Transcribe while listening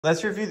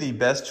Let's review the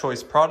Best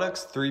Choice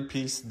Products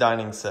 3-piece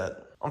dining set.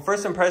 On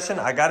first impression,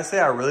 I gotta say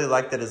I really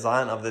like the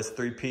design of this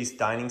 3-piece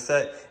dining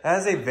set. It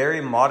has a very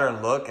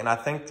modern look, and I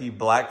think the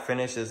black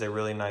finish is a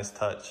really nice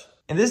touch.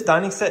 And this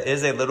dining set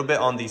is a little bit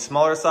on the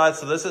smaller side,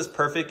 so this is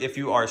perfect if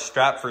you are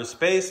strapped for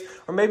space,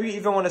 or maybe you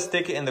even want to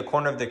stick it in the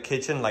corner of the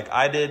kitchen like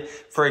I did.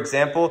 For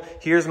example,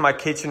 here's my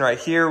kitchen right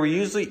here. We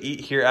usually eat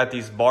here at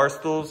these bar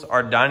stools.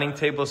 Our dining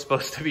table is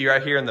supposed to be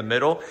right here in the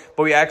middle,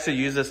 but we actually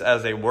use this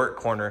as a work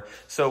corner.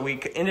 So we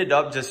ended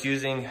up just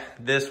using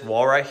this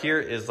wall right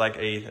here is like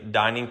a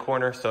dining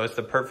corner, so it's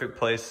the perfect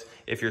place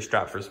if you're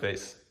strapped for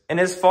space. And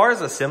as far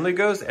as assembly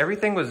goes,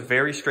 everything was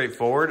very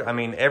straightforward. I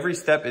mean, every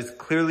step is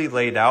clearly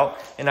laid out,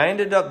 and I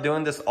ended up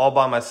doing this all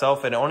by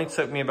myself, and it only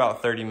took me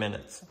about 30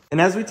 minutes.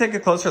 And as we take a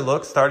closer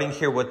look, starting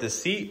here with the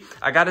seat,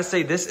 I gotta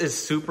say this is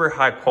super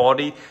high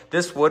quality.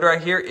 This wood right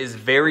here is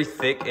very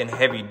thick and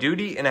heavy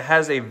duty, and it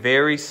has a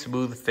very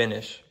smooth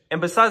finish.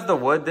 And besides the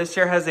wood, this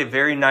chair has a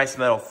very nice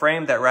metal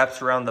frame that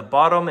wraps around the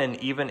bottom and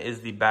even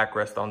is the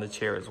backrest on the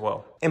chair as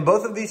well. And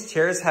both of these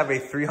chairs have a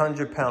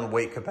 300-pound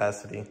weight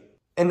capacity.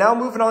 And now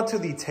moving on to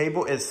the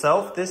table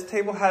itself, this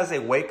table has a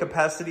weight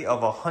capacity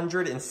of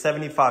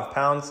 175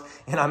 pounds.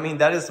 And I mean,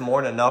 that is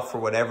more than enough for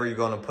whatever you're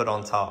going to put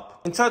on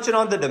top. And touching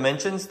on the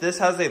dimensions, this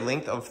has a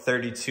length of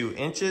 32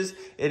 inches.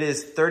 It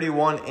is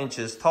 31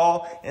 inches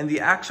tall, and the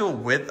actual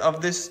width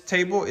of this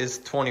table is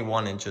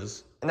 21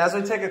 inches. And as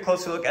we take a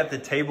closer look at the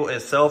table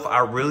itself, I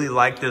really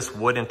like this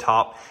wooden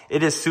top.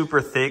 It is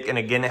super thick, and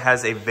again, it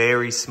has a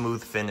very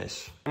smooth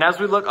finish. And as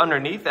we look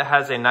underneath, it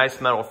has a nice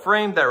metal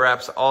frame that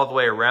wraps all the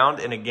way around.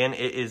 And again,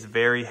 it is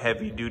very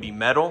heavy duty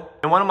metal.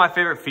 And one of my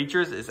favorite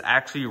features is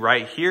actually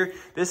right here.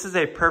 This is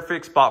a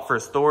perfect spot for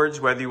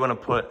storage, whether you want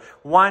to put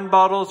wine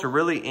bottles or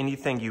really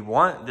anything you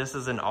want. This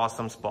is an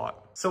awesome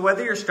spot. So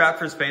whether you're strapped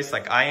for space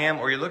like I am,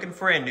 or you're looking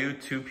for a new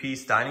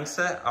 2-piece dining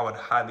set, I would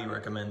highly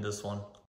recommend this one.